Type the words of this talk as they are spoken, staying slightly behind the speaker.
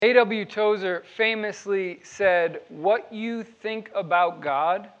A.W. Tozer famously said, "What you think about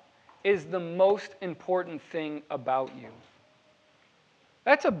God is the most important thing about you."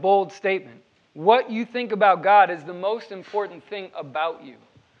 That's a bold statement. What you think about God is the most important thing about you.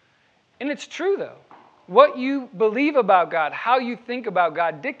 And it's true, though. What you believe about God, how you think about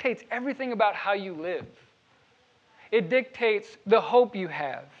God, dictates everything about how you live. It dictates the hope you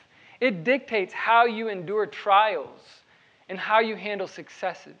have. It dictates how you endure trials and how you handle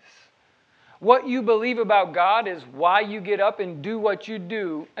successes. What you believe about God is why you get up and do what you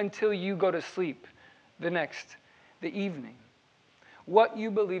do until you go to sleep the evening. What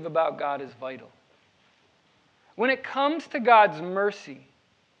you believe about God is vital. When it comes to God's mercy,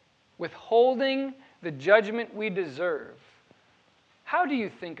 withholding the judgment we deserve, how do you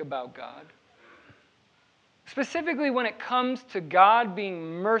think about God? Specifically, when it comes to God being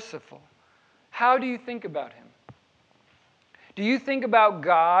merciful, how do you think about Him? Do you think about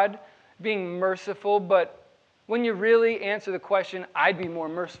God being merciful, but when you really answer the question, I'd be more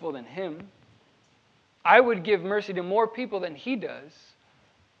merciful than Him, I would give mercy to more people than He does?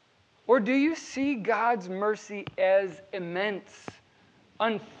 Or do you see God's mercy as immense,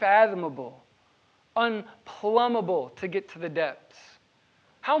 unfathomable, unplumbable to get to the depths?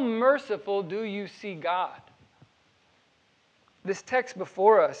 How merciful do you see God? This text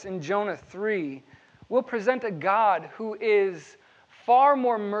before us in Jonah 3 will present a God who is far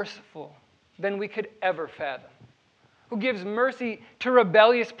more merciful than we could ever fathom, who gives mercy to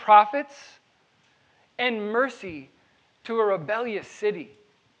rebellious prophets and mercy to a rebellious city.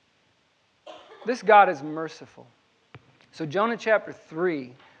 This God is merciful. So Jonah chapter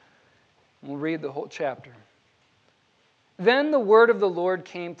 3, we'll read the whole chapter. Then the word of the Lord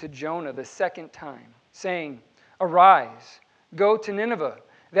came to Jonah the second time, saying, "Arise, go to Nineveh,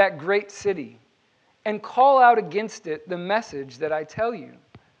 that great city, and call out against it the message that I tell you."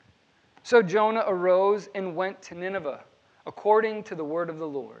 So Jonah arose and went to Nineveh, according to the word of the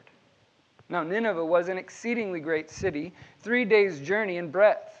Lord. Now Nineveh was an exceedingly great city, 3 days' journey in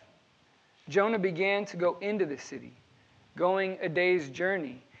breadth. Jonah began to go into the city, going a day's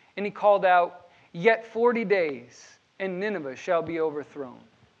journey, and he called out, "Yet 40 days, and Nineveh shall be overthrown."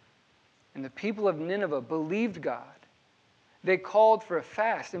 And the people of Nineveh believed God. They called for a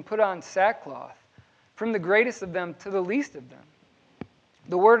fast and put on sackcloth, from the greatest of them to the least of them.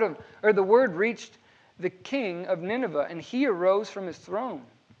 The word reached the king of Nineveh, and he arose from his throne,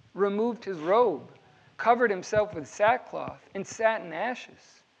 removed his robe, covered himself with sackcloth, and sat in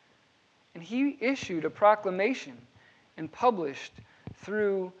ashes. And he issued a proclamation and published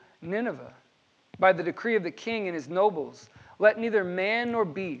through Nineveh, by the decree of the king and his nobles, "Let neither man nor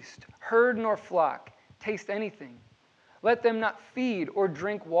beast, herd nor flock, taste anything. Let them not feed or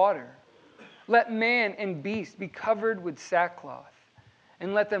drink water. Let man and beast be covered with sackcloth,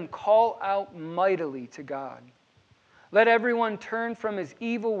 and let them call out mightily to God. Let everyone turn from his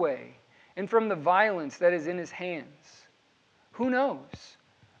evil way and from the violence that is in his hands. Who knows?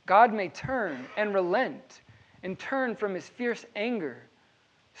 God may turn and relent and turn from his fierce anger,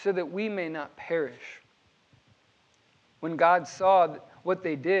 so that we may not perish." When God saw what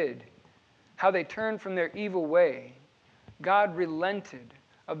they did, how they turned from their evil way, God relented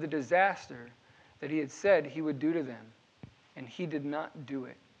of the disaster that He had said He would do to them, and He did not do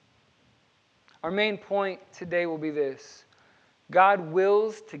it. Our main point today will be this: God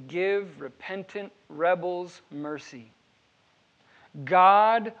wills to give repentant rebels mercy.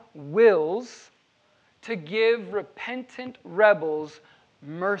 God wills to give repentant rebels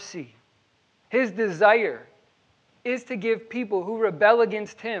mercy. His desire is to give people who rebel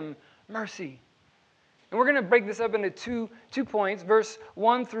against Him mercy. And we're going to break this up into two points. Verse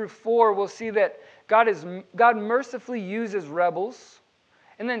 1 through 4, we'll see that God mercifully uses rebels.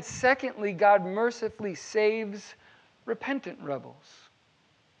 And then secondly, God mercifully saves repentant rebels.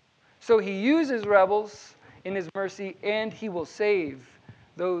 So He uses rebels in His mercy, and He will save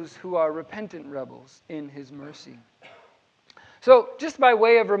those who are repentant rebels in His mercy. So just by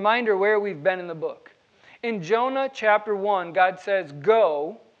way of reminder where we've been in the book. In Jonah chapter 1, God says,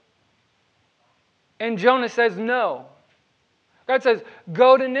 "Go." And Jonah says, "No." God says,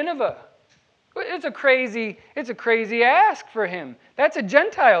 "Go to Nineveh." It's a crazy ask for him. That's a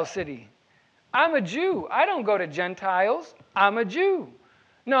Gentile city. I'm a Jew. I don't go to Gentiles. I'm a Jew.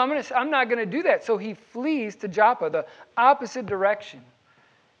 No, I'm not going to do that. So he flees to Joppa, the opposite direction.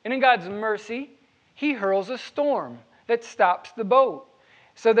 And in God's mercy, He hurls a storm that stops the boat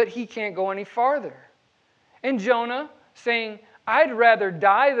so that he can't go any farther. And Jonah, saying, "I'd rather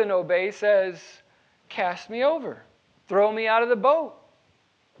die than obey," says, "Cast me over. Throw me out of the boat."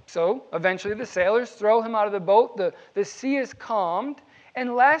 So eventually the sailors throw him out of the boat. The sea is calmed,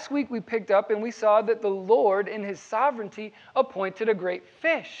 And last week we picked up and we saw that the Lord, in his sovereignty, appointed a great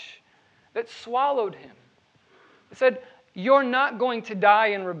fish that swallowed him. It said, you're not going to die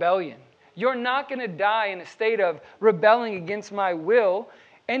in rebellion. You're not going to die in a state of rebelling against my will.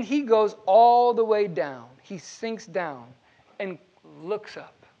 And he goes all the way down. He sinks down and looks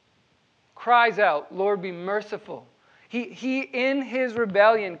up, cries out, Lord, be merciful. He in his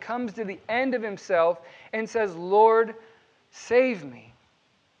rebellion, comes to the end of himself and says, Lord, save me.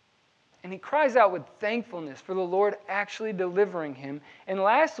 And he cries out with thankfulness for the Lord actually delivering him. And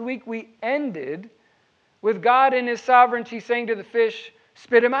last week we ended with God in his sovereignty saying to the fish,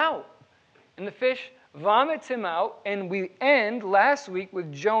 spit him out. And the fish vomits him out. And we end last week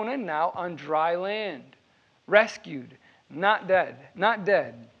with Jonah now on dry land, rescued, not dead, not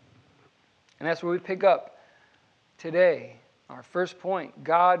dead. And that's where we pick up today. Our first point,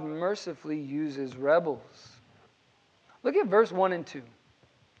 God mercifully uses rebels. Look at verse 1 and 2.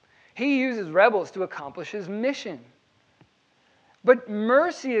 He uses rebels to accomplish his mission. But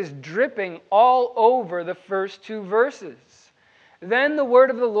mercy is dripping all over the first two verses. Then the word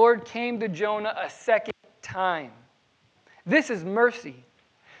of the Lord came to Jonah a second time. This is mercy.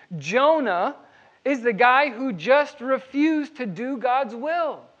 Jonah is the guy who just refused to do God's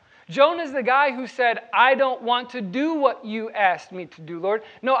will. Jonah is the guy who said, I don't want to do what you asked me to do, Lord.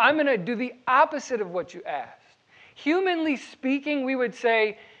 No, I'm going to do the opposite of what you asked. Humanly speaking, we would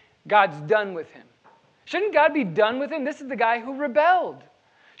say, God's done with him. Shouldn't God be done with him? This is the guy who rebelled.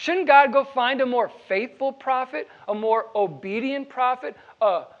 Shouldn't God go find a more faithful prophet, a more obedient prophet,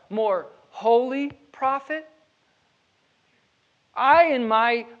 a more holy prophet? I, in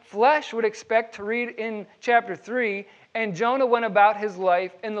my flesh, would expect to read in chapter 3, and Jonah went about his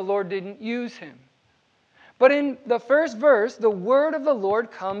life, and the Lord didn't use him. But in the first verse, the word of the Lord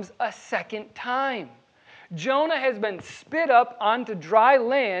comes a second time. Jonah has been spit up onto dry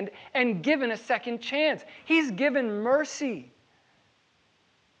land and given a second chance. He's given mercy.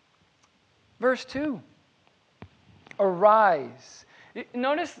 Verse 2, arise.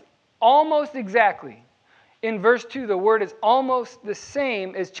 Notice almost exactly. In verse 2, the word is almost the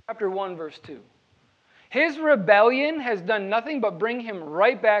same as chapter 1, verse 2. His rebellion has done nothing but bring him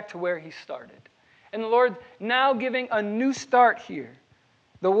right back to where he started. And the Lord now giving a new start here.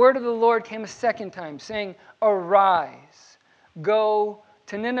 The word of the Lord came a second time, saying, arise, go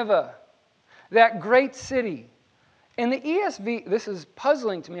to Nineveh, that great city. In the ESV, this is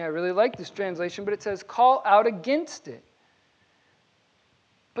puzzling to me. I really like this translation, but it says, call out against it.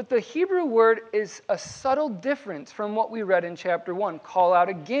 But the Hebrew word is a subtle difference from what we read in chapter 1, call out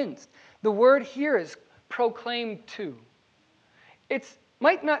against. The word here is proclaim to. It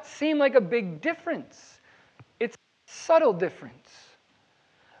might not seem like a big difference. It's a subtle difference.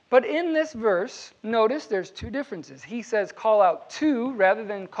 But in this verse, notice there's two differences. He says call out to rather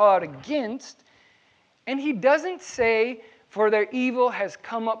than call out against. And he doesn't say, for their evil has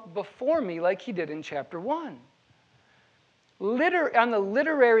come up before me, like he did in chapter 1. On the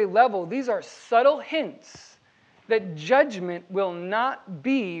literary level, these are subtle hints that judgment will not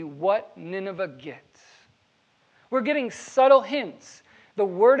be what Nineveh gets. We're getting subtle hints. The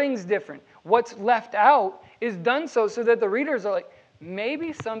wording's different. What's left out is done so that the readers are like,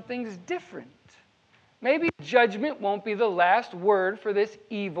 maybe something's different. Maybe judgment won't be the last word for this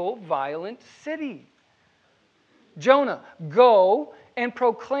evil, violent city. Jonah, go and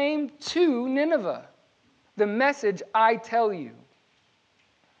proclaim to Nineveh the message I tell you.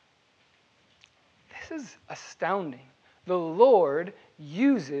 This is astounding. The Lord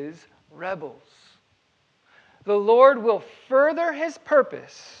uses rebels. The Lord will further his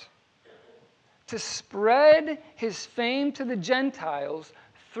purpose to spread his fame to the Gentiles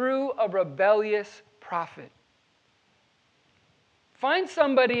through a rebellious prophet. Find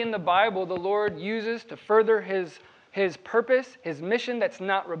somebody in the Bible the Lord uses to further his purpose, his mission that's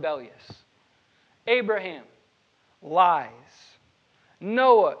not rebellious. Abraham lies.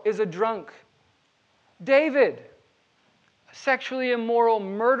 Noah is a drunk. David, a sexually immoral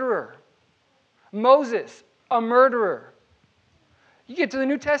murderer. Moses, a murderer. You get to the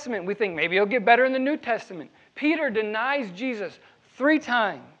New Testament, we think maybe he'll get better in the New Testament. Peter denies Jesus 3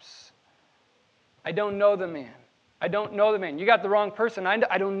 times. I don't know the man. I don't know the man. You got the wrong person.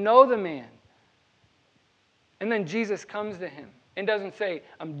 I don't know the man. And then Jesus comes to him and doesn't say,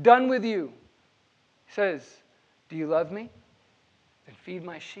 I'm done with you. He says, do you love me? Then feed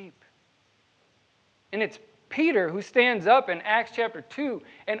my sheep. And it's Peter who stands up in Acts chapter 2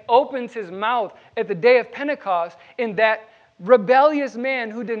 and opens his mouth at the day of Pentecost, and that rebellious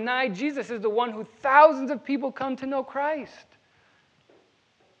man who denied Jesus is the one who thousands of people come to know Christ.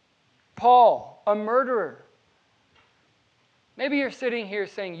 Paul, a murderer. Maybe you're sitting here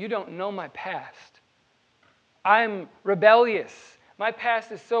saying, you don't know my past. I'm rebellious. My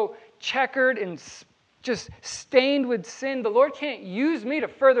past is so checkered and just stained with sin. The Lord can't use me to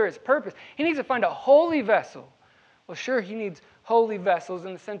further his purpose. He needs to find a holy vessel. Well, sure, he needs holy vessels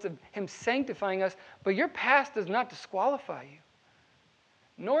in the sense of him sanctifying us, but your past does not disqualify you,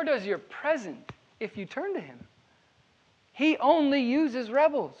 nor does your present if you turn to him. He only uses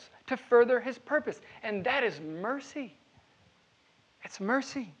rebels to further his purpose, and that is mercy. It's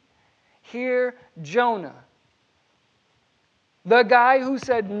mercy. Here, Jonah, the guy who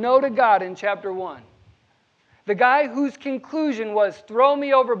said no to God in chapter 1, the guy whose conclusion was, throw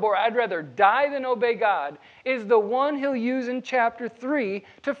me overboard, I'd rather die than obey God, is the one he'll use in chapter 3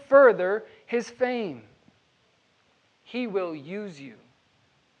 to further his fame. He will use you.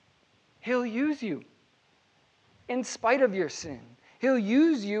 He'll use you in spite of your sin. He'll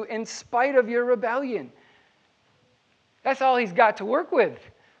use you in spite of your rebellion. That's all he's got to work with.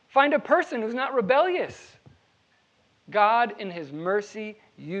 Find a person who's not rebellious. God, in his mercy,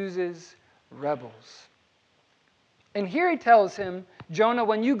 uses rebels. And here he tells him, Jonah,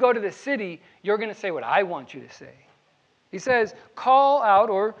 when you go to the city, you're going to say what I want you to say. He says, call out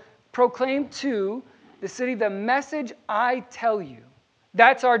or proclaim to the city the message I tell you.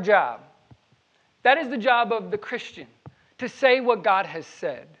 That's our job. That is the job of the Christian, to say what God has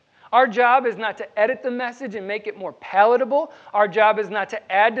said. Our job is not to edit the message and make it more palatable. Our job is not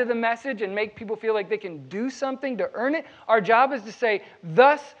to add to the message and make people feel like they can do something to earn it. Our job is to say,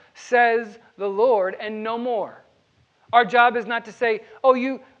 thus says the Lord, and no more. Our job is not to say, oh,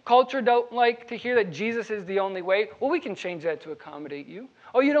 you culture don't like to hear that Jesus is the only way. Well, we can change that to accommodate you.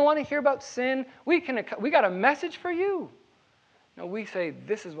 Oh, you don't want to hear about sin? We got a message for you. No, we say,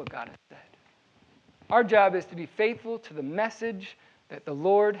 this is what God has said. Our job is to be faithful to the message that the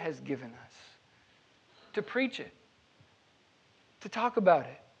Lord has given us, to preach it, to talk about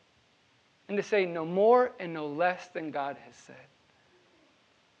it, and to say no more and no less than God has said.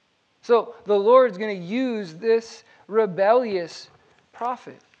 So the Lord's going to use this rebellious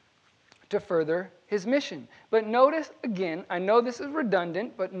prophet to further his mission. But notice again, I know this is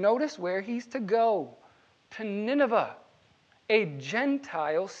redundant, but notice where he's to go. To Nineveh, a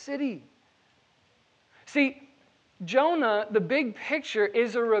Gentile city. See, Jonah, the big picture,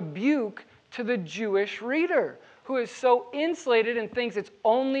 is a rebuke to the Jewish reader who is so insulated and thinks it's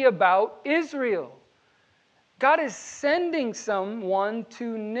only about Israel. God is sending someone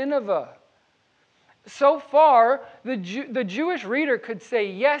to Nineveh. So far, the Jewish reader could say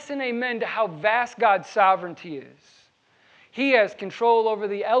yes and amen to how vast God's sovereignty is. He has control over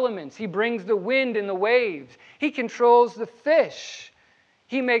the elements. He brings the wind and the waves. He controls the fish.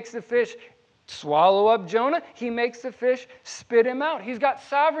 He makes the fish swallow up Jonah. He makes the fish spit him out. He's got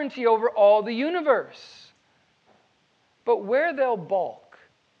sovereignty over all the universe. But where they'll balk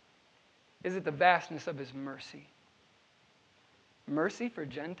is at the vastness of his mercy. Mercy for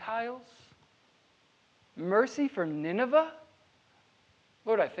Gentiles? Mercy for Nineveh?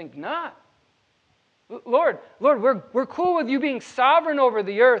 Lord, I think not. Lord, we're cool with you being sovereign over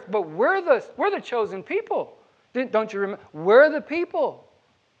the earth, but we're the chosen people. Don't you remember? We're the people.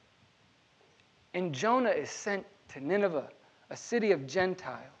 And Jonah is sent to Nineveh, a city of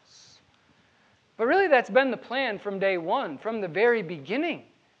Gentiles. But really that's been the plan from day one, from the very beginning.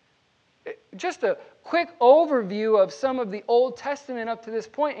 Just a quick overview of some of the Old Testament up to this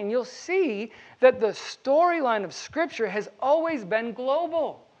point, and you'll see that the storyline of Scripture has always been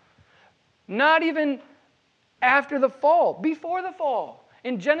global. Not even after the fall, before the fall.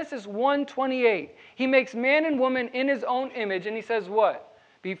 In Genesis 1:28, he makes man and woman in his own image, and he says what?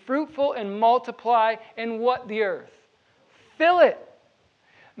 Be fruitful and multiply, and what the earth? Fill it.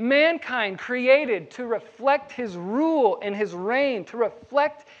 Mankind created to reflect his rule and his reign, to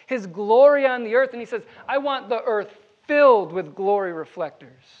reflect his glory on the earth. And he says, I want the earth filled with glory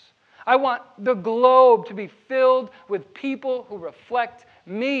reflectors. I want the globe to be filled with people who reflect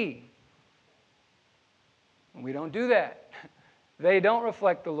me. We don't do that. They don't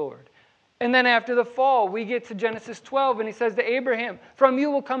reflect the Lord. And then after the fall, we get to Genesis 12, and he says to Abraham, from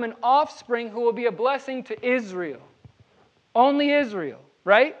you will come an offspring who will be a blessing to Israel. Only Israel,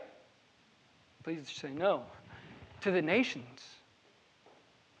 right? Please say no. To the nations.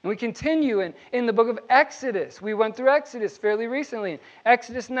 And we continue in the book of Exodus. We went through Exodus fairly recently. In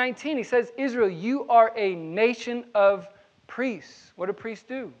Exodus 19, he says, Israel, you are a nation of priests. What do priests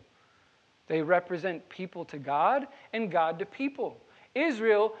do? They represent people to God and God to people.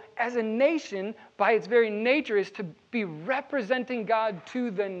 Israel, as a nation, by its very nature, is to be representing God to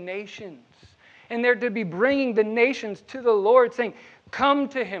the nations. And they're to be bringing the nations to the Lord, saying, come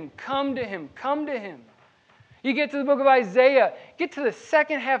to Him, come to Him, come to Him. You get to the book of Isaiah, get to the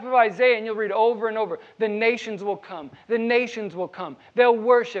second half of Isaiah, and you'll read over and over, the nations will come, the nations will come. They'll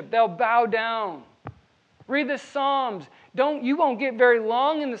worship, they'll bow down. Read the Psalms. You won't get very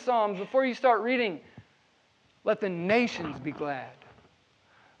long in the Psalms before you start reading, let the nations be glad.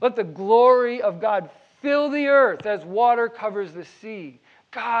 Let the glory of God fill the earth as water covers the sea.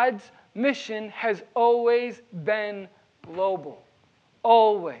 God's mission has always been global.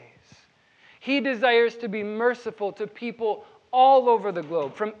 Always. He desires to be merciful to people all over the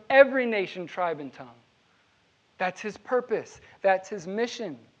globe, from every nation, tribe, and tongue. That's his purpose. That's his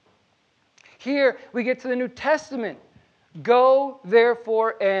mission. Here we get to the New Testament. Go,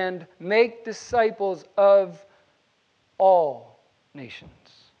 therefore, and make disciples of all nations.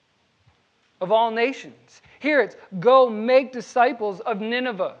 Of all nations. Here it's go make disciples of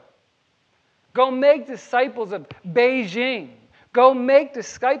Nineveh. Go make disciples of Beijing. Go make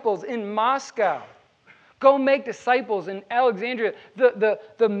disciples in Moscow. Go make disciples in Alexandria.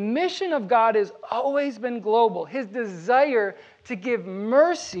 The mission of God has always been global. His desire to give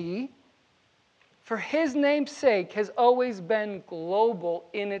mercy for his name's sake has always been global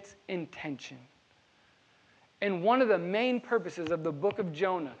in its intention. And one of the main purposes of the book of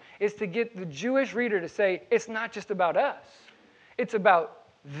Jonah is to get the Jewish reader to say, it's not just about us. It's about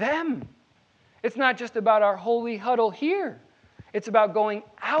them. It's not just about our holy huddle here. It's about going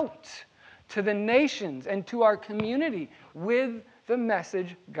out to the nations and to our community with the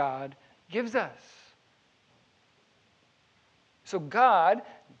message God gives us. So God,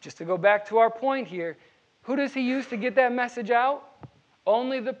 just to go back to our point here, who does he use to get that message out?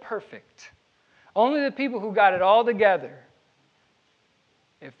 Only the perfect. Only the people who got it all together.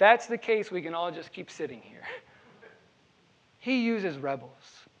 If that's the case, we can all just keep sitting here. He uses rebels.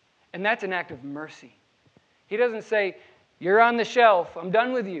 And that's an act of mercy. He doesn't say, you're on the shelf, I'm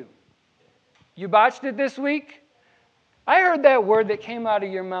done with you. You botched it this week? I heard that word that came out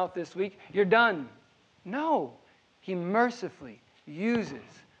of your mouth this week. You're done. No. He mercifully uses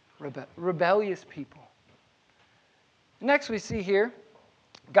rebellious people. Next we see here,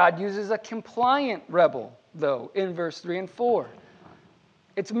 God uses a compliant rebel, though, in verse 3 and 4.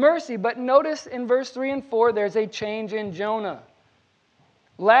 It's mercy, but notice in verse 3 and 4, there's a change in Jonah.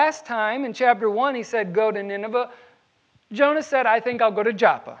 Last time, in chapter 1, he said, go to Nineveh. Jonah said, I think I'll go to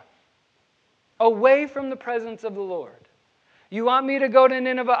Joppa, away from the presence of the Lord. You want me to go to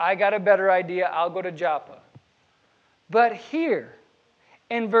Nineveh? I got a better idea. I'll go to Joppa. But here,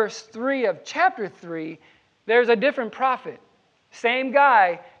 in verse 3 of chapter 3, there's a different prophet. Same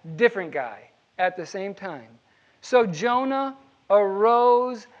guy, different guy at the same time. So Jonah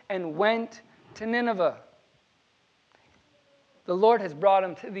arose and went to Nineveh. The Lord has brought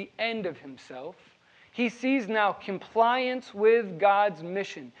him to the end of himself. He sees now compliance with God's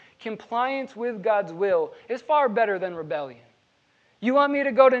mission, compliance with God's will is far better than rebellion. You want me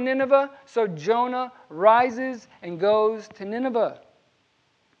to go to Nineveh? So Jonah rises and goes to Nineveh.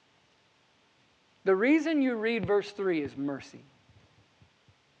 The reason you read verse 3 is mercy.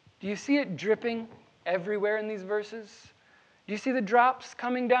 Do you see it dripping everywhere in these verses? Do you see the drops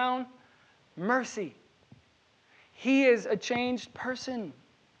coming down? Mercy. He is a changed person.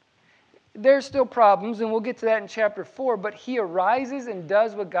 There's still problems, and we'll get to that in chapter 4, but he arises and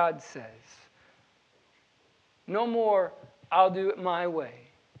does what God says. No more, I'll do it my way.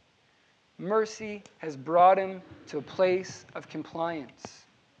 Mercy has brought him to a place of compliance.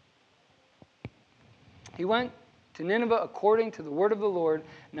 He went to Nineveh according to the word of the Lord.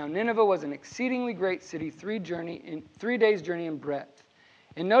 Now Nineveh was an exceedingly great city, 3 days' journey in breadth.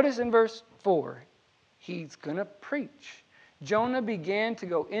 And notice in verse 4, he's going to preach. Jonah began to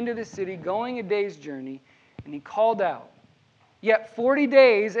go into the city, going a day's journey, and he called out, yet 40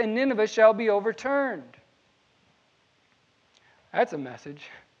 days and Nineveh shall be overturned. That's a message.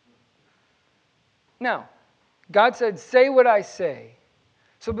 Now, God said, say what I say.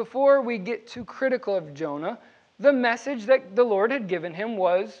 So before we get too critical of Jonah, the message that the Lord had given him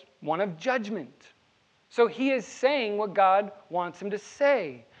was one of judgment. So he is saying what God wants him to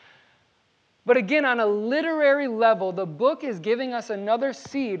say. But again, on a literary level, the book is giving us another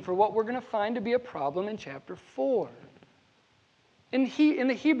seed for what we're going to find to be a problem in chapter 4. In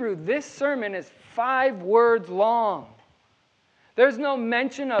the Hebrew, this sermon is 5 words long. There's no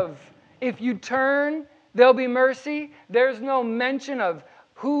mention of if you turn, there'll be mercy. There's no mention of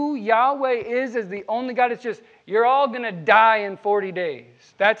who Yahweh is as the only God. It's just, you're all going to die in 40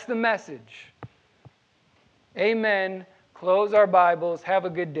 days. That's the message. Amen. Close our Bibles. Have a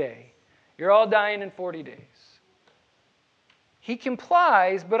good day. You're all dying in 40 days. He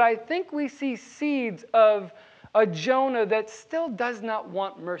complies, but I think we see seeds of a Jonah that still does not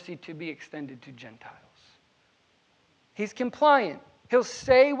want mercy to be extended to Gentiles. He's compliant. He'll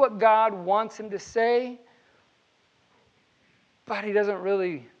say what God wants him to say, but he doesn't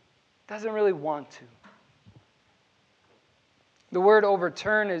really want to. The word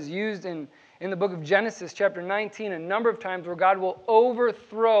overturn is used in the book of Genesis, chapter 19, a number of times where God will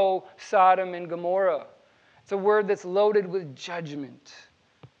overthrow Sodom and Gomorrah. It's a word that's loaded with judgment.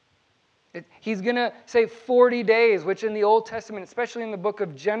 He's going to say 40 days, which in the Old Testament, especially in the book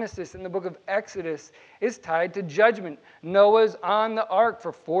of Genesis, in the book of Exodus, is tied to judgment. Noah's on the ark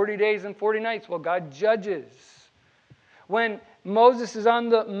for 40 days and 40 nights while God judges. When Moses is on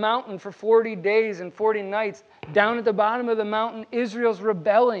the mountain for 40 days and 40 nights, down at the bottom of the mountain, Israel's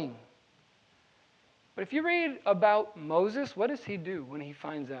rebelling. But if you read about Moses, what does he do when he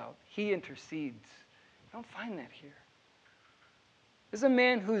finds out? He intercedes. You don't find that here. This is a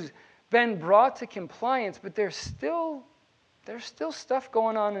man who's been brought to compliance, but there's still stuff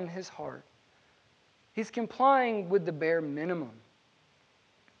going on in his heart. He's complying with the bare minimum.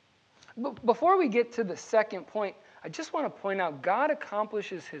 But before we get to the second point, I just want to point out God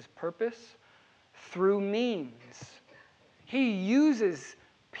accomplishes his purpose through means. He uses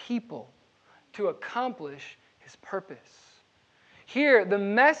people to accomplish his purpose. Here, the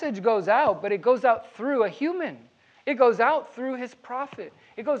message goes out, but it goes out through a human. It goes out through his prophet.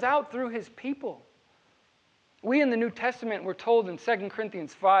 It goes out through his people. We in the New Testament were told in 2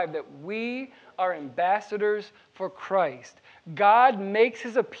 Corinthians 5 that we are ambassadors for Christ. God makes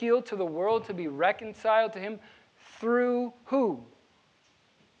his appeal to the world to be reconciled to him through who?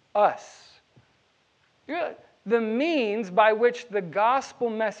 Us. The means by which the gospel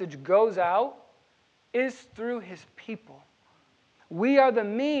message goes out is through his people. We are the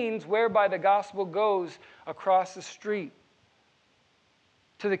means whereby the gospel goes across the street,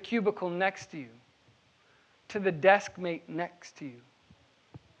 to the cubicle next to you, to the desk mate next to you.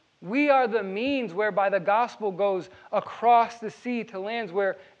 We are the means whereby the gospel goes across the sea to lands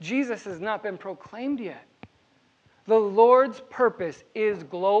where Jesus has not been proclaimed yet. The Lord's purpose is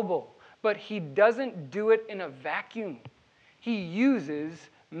global, but he doesn't do it in a vacuum. He uses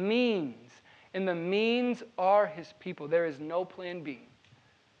means, and the means are his people. There is no plan B.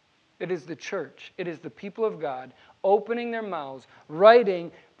 It is the church. It is the people of God opening their mouths,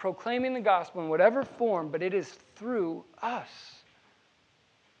 writing, proclaiming the gospel in whatever form, but it is through us.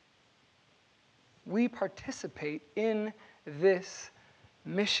 We participate in this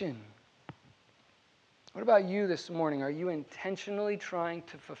mission. What about you this morning? Are you intentionally trying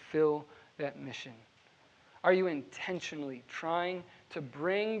to fulfill that mission? Are you intentionally trying to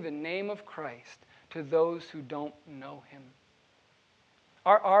bring the name of Christ to those who don't know him?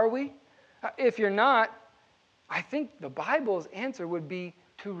 Are we? If you're not, I think the Bible's answer would be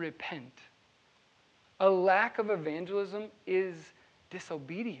to repent. A lack of evangelism is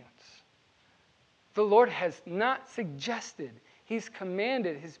disobedience. The Lord has not suggested, he's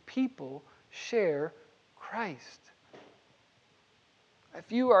commanded his people share Christ.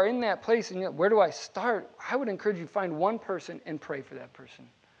 If you are in that place and where do I start? I would encourage you to find one person and pray for that person.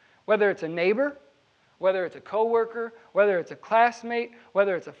 Whether it's a neighbor, whether it's a coworker, whether it's a classmate,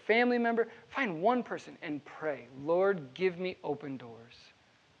 whether it's a family member, find one person and pray. Lord, give me open doors.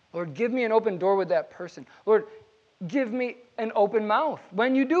 Lord, give me an open door with that person. Lord, give me an open mouth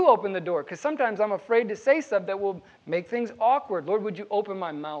when you do open the door, because sometimes I'm afraid to say stuff that will make things awkward. Lord, would you open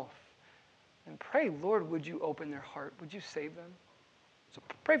my mouth? And pray, Lord, would you open their heart? Would you save them? So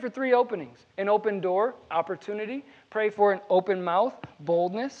pray for 3 openings. An open door, opportunity. Pray for an open mouth,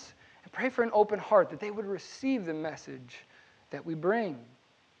 boldness. And pray for an open heart, that they would receive the message that we bring.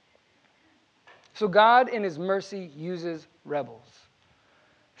 So God, in his mercy, uses rebels.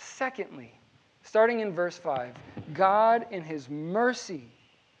 Secondly, starting in verse 5, God, in his mercy,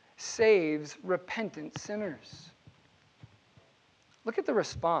 saves repentant sinners. Look at the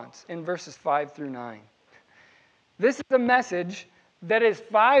response in verses 5 through 9. This is a message that is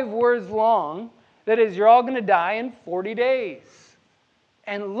 5 words long, that is, you're all going to die in 40 days.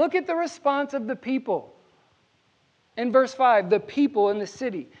 And look at the response of the people. In verse 5, the people in the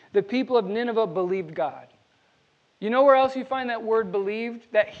city, the people of Nineveh believed God. You know where else you find that word believed?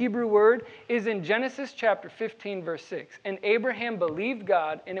 That Hebrew word is in Genesis chapter 15, verse 6. And Abraham believed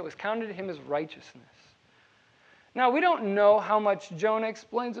God, and it was counted to him as righteousness. Now, we don't know how much Jonah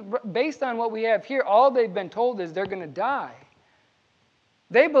explains. Based on what we have here, all they've been told is they're going to die.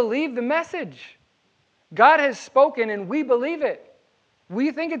 They believe the message. God has spoken, and we believe it.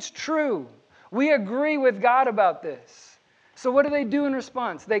 We think it's true. We agree with God about this. So what do they do in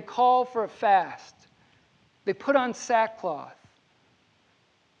response? They call for a fast. They put on sackcloth.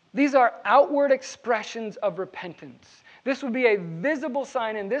 These are outward expressions of repentance. This would be a visible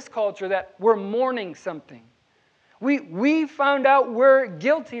sign in this culture that we're mourning something. We found out we're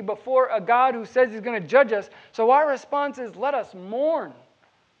guilty before a God who says he's going to judge us. So our response is, let us mourn.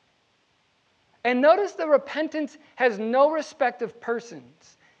 And notice the repentance has no respect of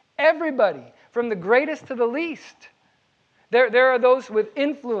persons. Everybody, from the greatest to the least. There are those with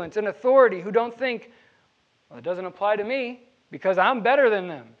influence and authority who don't think, well, it doesn't apply to me because I'm better than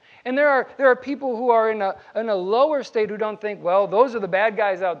them. And there are people who are in a lower state who don't think, well, those are the bad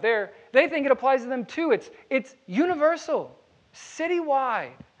guys out there. They think it applies to them too. It's universal,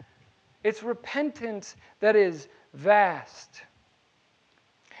 citywide. It's repentance that is vast.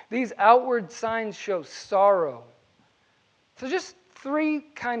 These outward signs show sorrow. So just 3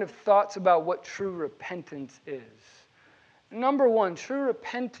 kind of thoughts about what true repentance is. Number 1, true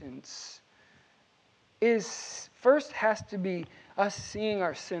repentance first has to be us seeing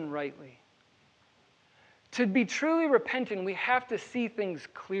our sin rightly. To be truly repentant, we have to see things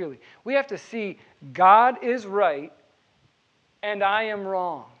clearly. We have to see God is right and I am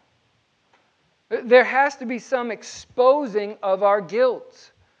wrong. There has to be some exposing of our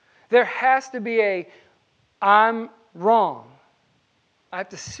guilt. There has to be I'm wrong. I have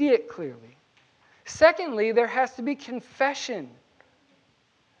to see it clearly. Secondly, there has to be confession.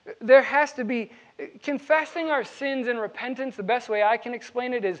 There has to be confessing our sins and repentance. The best way I can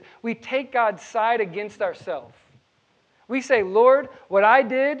explain it is we take God's side against ourselves. We say, Lord, what I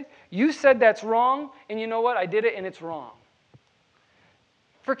did, you said that's wrong, and you know what? I did it and it's wrong.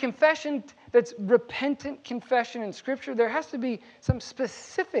 For confession that's repentant confession in Scripture, there has to be some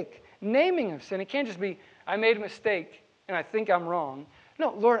specific naming of sin. It can't just be, I made a mistake and I think I'm wrong.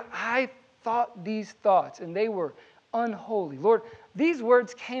 No, Lord, I thought these thoughts and they were unholy. Lord, these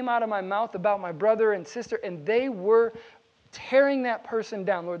words came out of my mouth about my brother and sister and they were tearing that person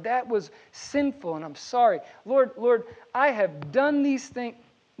down. Lord, that was sinful and I'm sorry. Lord, I have done these things.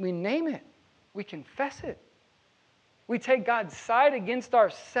 We name it. We confess it. We take God's side against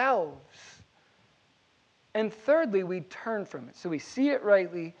ourselves. And thirdly, we turn from it. So we see it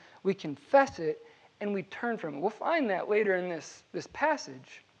rightly, we confess it, and we turn from it. We'll find that later in this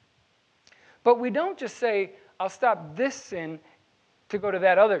passage. But we don't just say, I'll stop this sin to go to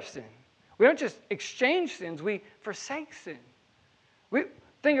that other sin. We don't just exchange sins, we forsake sin.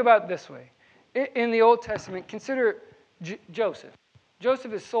 Think about it this way. In the Old Testament, consider Joseph.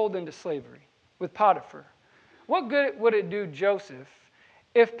 Joseph is sold into slavery with Potiphar. What good would it do Joseph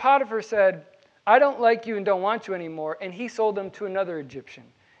if Potiphar said, I don't like you and don't want you anymore, and he sold him to another Egyptian?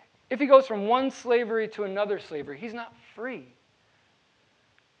 If he goes from one slavery to another slavery, he's not free.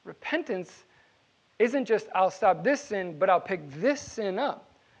 Repentance isn't just, I'll stop this sin, but I'll pick this sin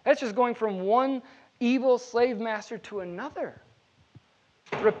up. That's just going from one evil slave master to another.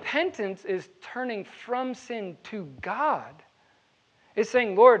 Repentance is turning from sin to God. It's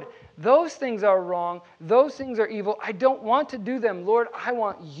saying, Lord, those things are wrong. Those things are evil. I don't want to do them. Lord, I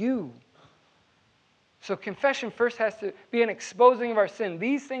want you. So confession first has to be an exposing of our sin.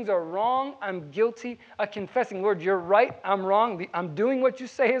 These things are wrong. I'm guilty. A confessing, Lord, you're right. I'm wrong. I'm doing what you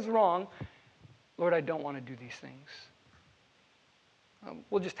say is wrong. Lord, I don't want to do these things.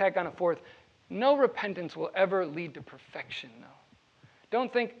 We'll just tack on a fourth. No repentance will ever lead to perfection, though.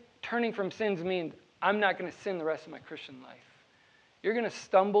 Don't think turning from sins means I'm not going to sin the rest of my Christian life. You're going to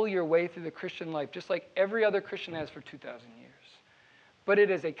stumble your way through the Christian life just like every other Christian has for 2,000 years. But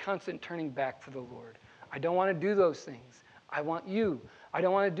it is a constant turning back to the Lord. I don't want to do those things. I want you. I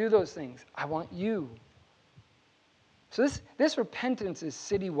don't want to do those things. I want you. So this repentance is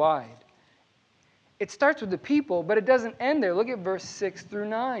citywide. It starts with the people, but it doesn't end there. Look at verse 6 through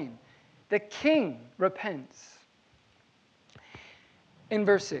 9. The king repents. In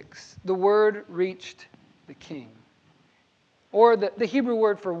verse 6, the word reached the king. Or the Hebrew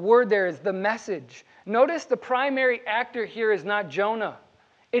word for word there is the message. Notice the primary actor here is not Jonah.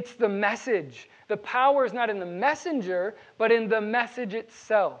 It's the message. The power is not in the messenger, but in the message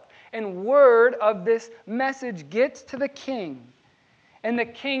itself. And word of this message gets to the king. And the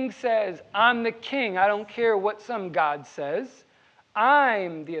king says, I'm the king. I don't care what some god says.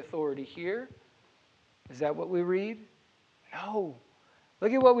 I'm the authority here. Is that what we read? No.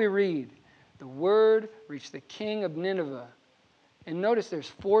 Look at what we read. The word reached the king of Nineveh. And notice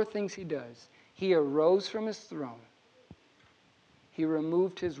there's 4 things he does. He arose from his throne. He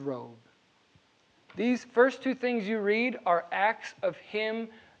removed his robe. These first 2 things you read are acts of him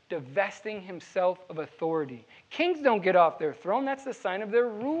divesting himself of authority. Kings don't get off their throne. That's the sign of their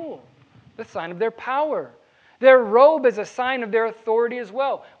rule, the sign of their power. Their robe is a sign of their authority as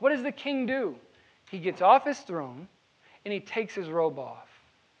well. What does the king do? He gets off his throne and he takes his robe off.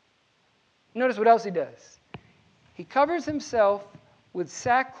 Notice what else he does. He covers himself with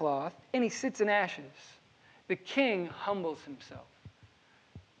sackcloth and he sits in ashes. the king humbles himself.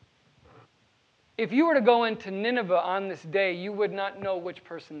 If you were to go into Nineveh on this day, you would not know which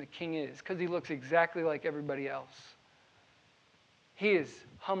person the king is because he looks exactly like everybody else. He is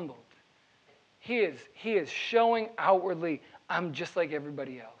humbled. He is showing outwardly, I'm just like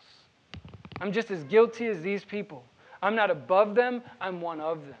everybody else. I'm just as guilty as these people. I'm not above them, I'm one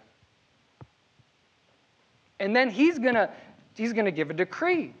of them. And then he's gonna give a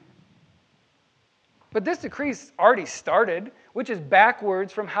decree. But this decree's already started, which is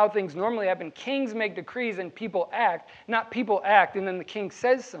backwards from how things normally happen. Kings make decrees and people act, not people act and then the king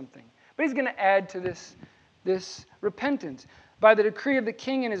says something. But he's going to add to this repentance. By the decree of the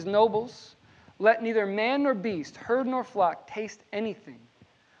king and his nobles, let neither man nor beast, herd nor flock taste anything.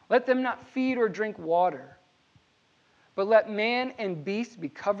 Let them not feed or drink water, but let man and beast be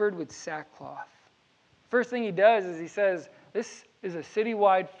covered with sackcloth. First thing he does is he says, this is a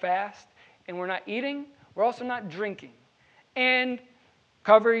citywide fast, and we're not eating, we're also not drinking. And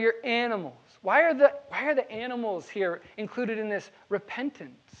cover your animals. Why are the animals here included in this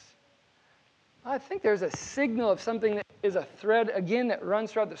repentance? Well, I think there's a signal of something that is a thread, again, that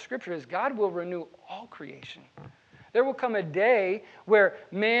runs throughout the Scripture, is God will renew all creation. There will come a day where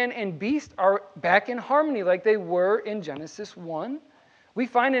man and beast are back in harmony like they were in Genesis 1. We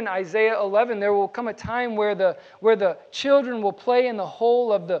find in Isaiah 11 there will come a time where the children will play in the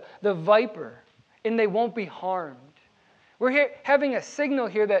hole of the viper and they won't be harmed. We're here having a signal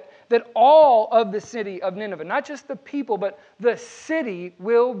here that all of the city of Nineveh, not just the people, but the city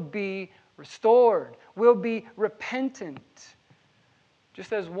will be restored, will be repentant.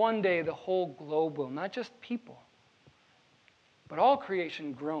 Just as one day the whole globe will, not just people, but all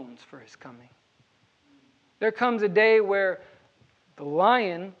creation groans for his coming. There comes a day where the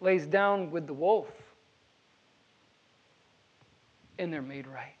lion lays down with the wolf, and they're made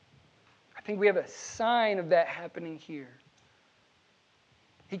right. I think we have a sign of that happening here.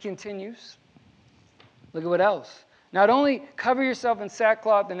 He continues. Look at what else. Not only cover yourself in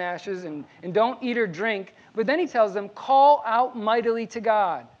sackcloth and ashes and don't eat or drink, but then he tells them, call out mightily to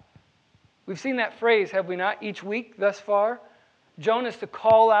God. We've seen that phrase, have we not, each week thus far? Jonah is to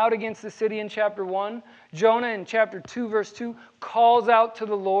call out against the city in chapter 1. Jonah in chapter 2, verse 2, calls out to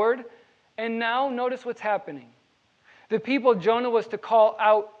the Lord. And now notice what's happening. The people Jonah was to call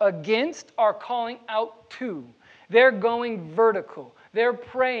out against are calling out to. They're going vertical. They're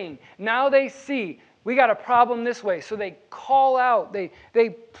praying. Now they see, we got a problem this way. So they call out. They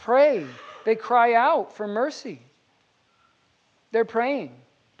pray. They cry out for mercy. They're praying.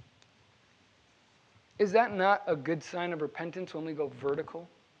 Is that not a good sign of repentance when we go vertical?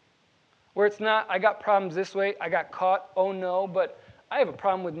 Where it's not, I got problems this way, I got caught, oh no, but I have a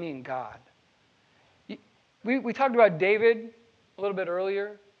problem with me and God. We talked about David a little bit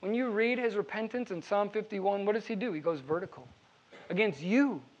earlier. When you read his repentance in Psalm 51, what does he do? He goes vertical. Against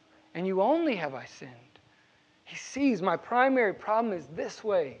you, and you only have I sinned. He sees my primary problem is this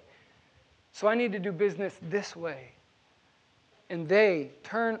way, so I need to do business this way. And they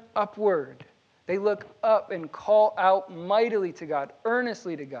turn upward. They look up and call out mightily to God,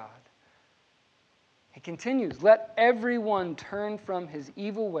 earnestly to God. He continues, let everyone turn from his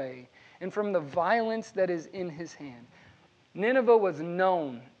evil way and from the violence that is in his hand. Nineveh was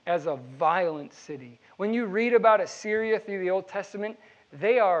known as a violent city. When you read about Assyria through the Old Testament,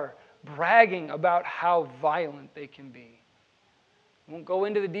 they are bragging about how violent they can be. I won't go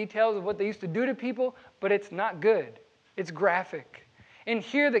into the details of what they used to do to people, but it's not good. It's graphic. And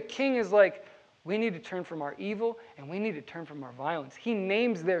here the king is like, we need to turn from our evil and we need to turn from our violence. He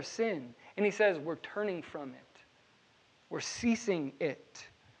names their sin and he says we're turning from it. We're ceasing it.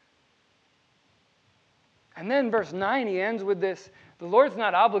 And then verse 9 he ends with this, the Lord's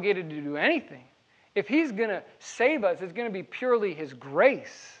not obligated to do anything. If he's going to save us, it's going to be purely his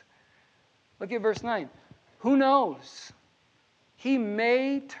grace. Look at verse 9. Who knows? He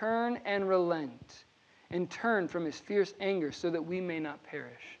may turn and relent and turn from his fierce anger so that we may not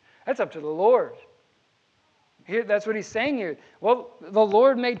perish. That's up to the Lord. Here, that's what he's saying here. Well, the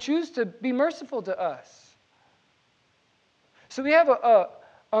Lord may choose to be merciful to us. So we have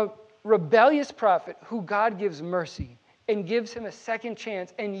a rebellious prophet who God gives mercy and gives him a second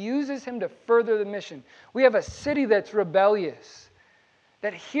chance and uses him to further the mission. We have a city that's rebellious,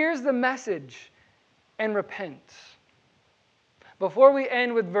 that hears the message and repents. Before we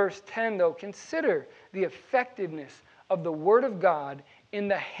end with verse 10, though, consider the effectiveness of the Word of God in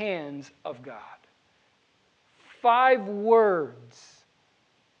the hands of God. 5 words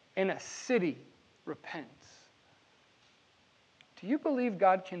and a city repents. Do you believe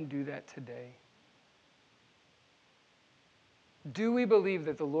God can do that today? Do we believe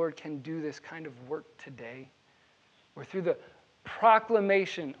that the Lord can do this kind of work today? where through the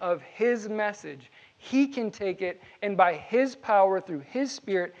proclamation of His message, He can take it, and by His power, through His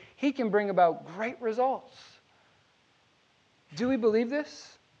Spirit, He can bring about great results. Do we believe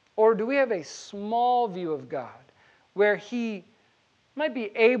this? Or do we have a small view of God, where He might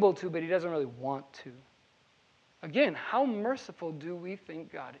be able to, but He doesn't really want to? Again, how merciful do we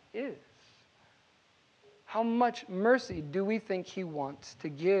think God is? How much mercy do we think He wants to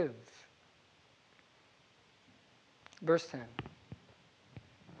give? Verse 10.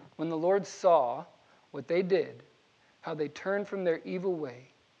 When the Lord saw what they did, how they turned from their evil way.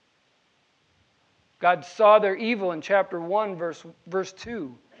 God saw their evil in chapter 1, verse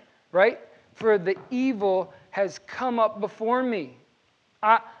 2, right? For the evil has come up before me.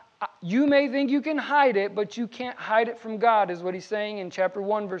 You may think you can hide it, but you can't hide it from God, is what He's saying in chapter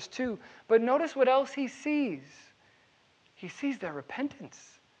 1, verse 2. But notice what else He sees. He sees their repentance.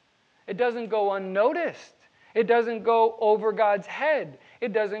 It doesn't go unnoticed. It doesn't go over God's head.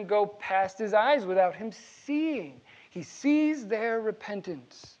 It doesn't go past His eyes without Him seeing. He sees their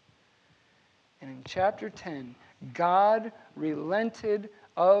repentance. And in chapter 10, God relented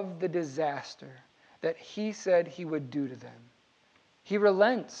of the disaster that He said He would do to them. He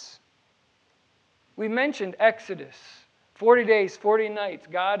relents. We mentioned Exodus. 40 days, 40 nights.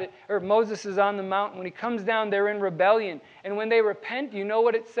 Moses is on the mountain. When he comes down, they're in rebellion. And when they repent, you know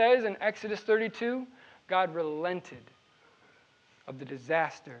what it says in Exodus 32? God relented of the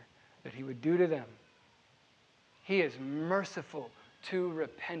disaster that He would do to them. He is merciful to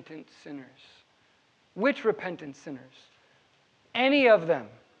repentant sinners. Which repentant sinners? Any of them.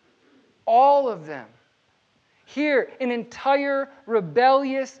 All of them. Here, an entire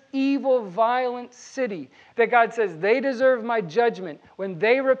rebellious, evil, violent city that God says they deserve my judgment. When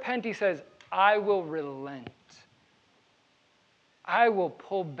they repent, He says, I will relent. I will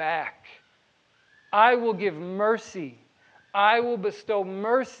pull back. I will give mercy. I will bestow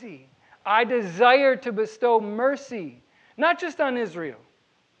mercy. I desire to bestow mercy, not just on Israel,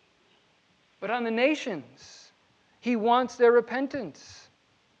 but on the nations. He wants their repentance.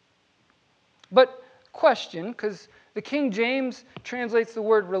 But question, because the King James translates the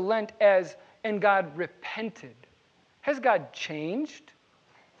word relent as, and God repented. Has God changed?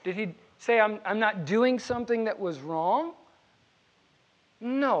 Did He say, I'm not doing something that was wrong?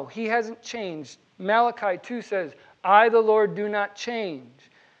 No, He hasn't changed. Malachi 2 says, I, the Lord, do not change.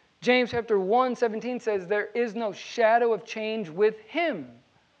 James chapter 1:17 says, there is no shadow of change with Him.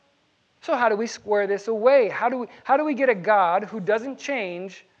 So how do we square this away? How do we get a God who doesn't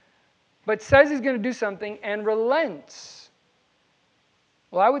change, but says He's going to do something and relents?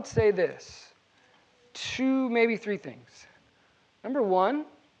 Well, I would say this. 2, maybe 3 things. Number 1,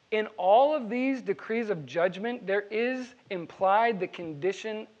 in all of these decrees of judgment, there is implied the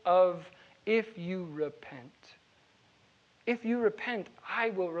condition of if you repent. If you repent,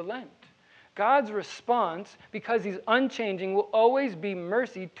 I will relent. God's response, because He's unchanging, will always be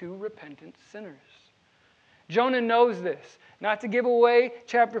mercy to repentant sinners. Jonah knows this. Not to give away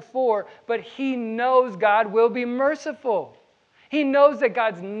chapter 4, but he knows God will be merciful. He knows that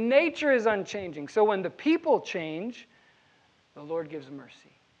God's nature is unchanging. So when the people change, the Lord gives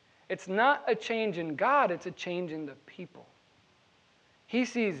mercy. It's not a change in God, it's a change in the people. He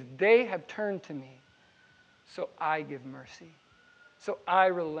sees they have turned to me, so I give mercy. So I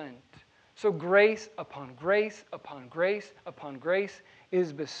relent. So grace upon grace upon grace upon grace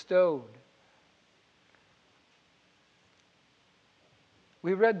is bestowed.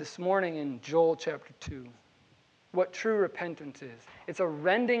 We read this morning in Joel chapter 2 what true repentance is. It's a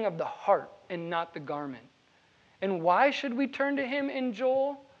rending of the heart and not the garment. And why should we turn to Him in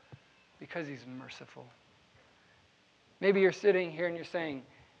Joel? Because He's merciful. Maybe you're sitting here and you're saying,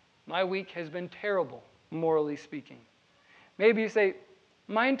 my week has been terrible, morally speaking. Maybe you say,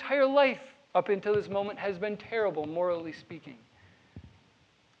 my entire life up until this moment has been terrible, morally speaking.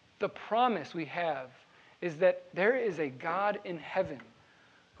 The promise we have is that there is a God in heaven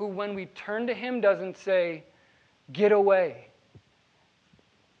who, when we turn to Him, doesn't say, get away.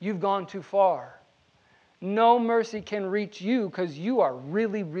 You've gone too far. No mercy can reach you because you are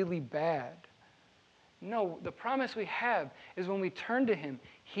really, really bad. No, the promise we have is when we turn to Him,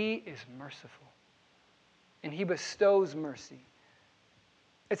 He is merciful. And He bestows mercy.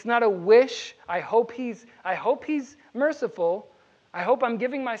 It's not a wish. I hope He's merciful. I hope I'm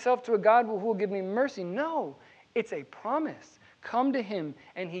giving myself to a God who will give me mercy. No, it's a promise. Come to Him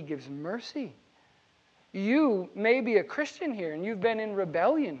and He gives mercy. You may be a Christian here and you've been in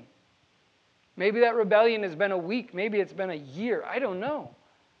rebellion. Maybe that rebellion has been a week. Maybe it's been a year. I don't know.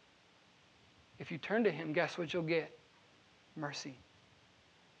 If you turn to Him, guess what you'll get? Mercy.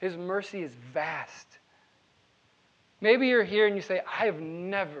 His mercy is vast. Maybe you're here and you say, I have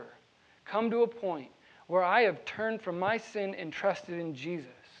never come to a point where I have turned from my sin and trusted in Jesus.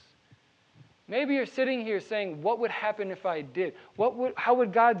 Maybe you're sitting here saying, what would happen if I did? How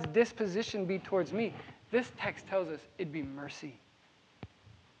would God's disposition be towards me? This text tells us it'd be mercy.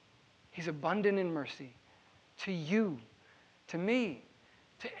 He's abundant in mercy to you, to me,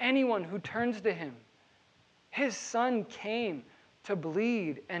 to anyone who turns to him. His Son came to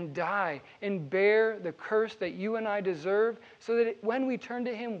bleed and die and bear the curse that you and I deserve so that when we turn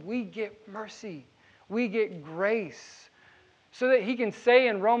to him, we get mercy. We get grace. So that he can say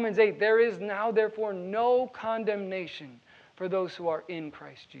in Romans 8, there is now therefore no condemnation for those who are in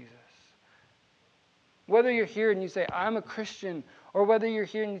Christ Jesus. Whether you're here and you say, I'm a Christian, or whether you're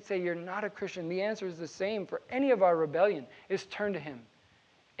here and you say you're not a Christian, the answer is the same for any of our rebellion, is turn to him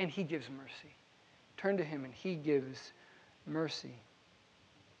and he gives mercy. Turn to him and he gives mercy.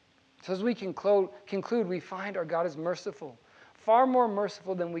 So as we conclude, we find our God is merciful, far more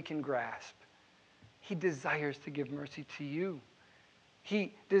merciful than we can grasp. He desires to give mercy to you.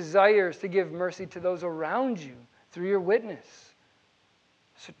 He desires to give mercy to those around you through your witness.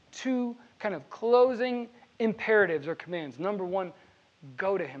 So two kind of closing imperatives or commands. Number one,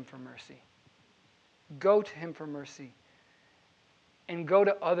 go to him for mercy. Go to him for mercy. And go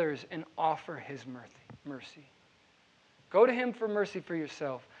to others and offer his mercy. Go to him for mercy for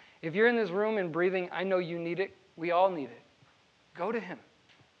yourself. If you're in this room and breathing, I know you need it. We all need it. Go to him.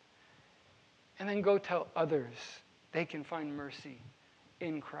 And then go tell others they can find mercy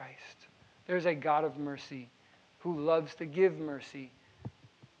in Christ. There's a God of mercy who loves to give mercy.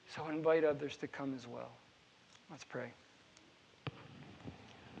 So invite others to come as well. Let's pray.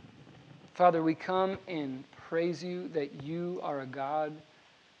 Father, we come and praise you that you are a God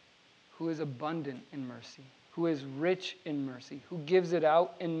who is abundant in mercy, who is rich in mercy, who gives it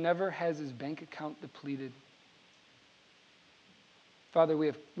out and never has his bank account depleted. Father,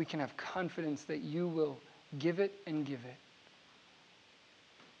 we can have confidence that you will give it and give it.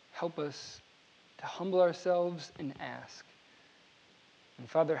 Help us to humble ourselves and ask. And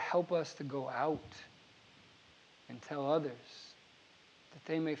Father, help us to go out and tell others that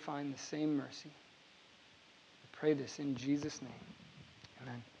they may find the same mercy. I pray this in Jesus' name.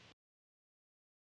 Amen.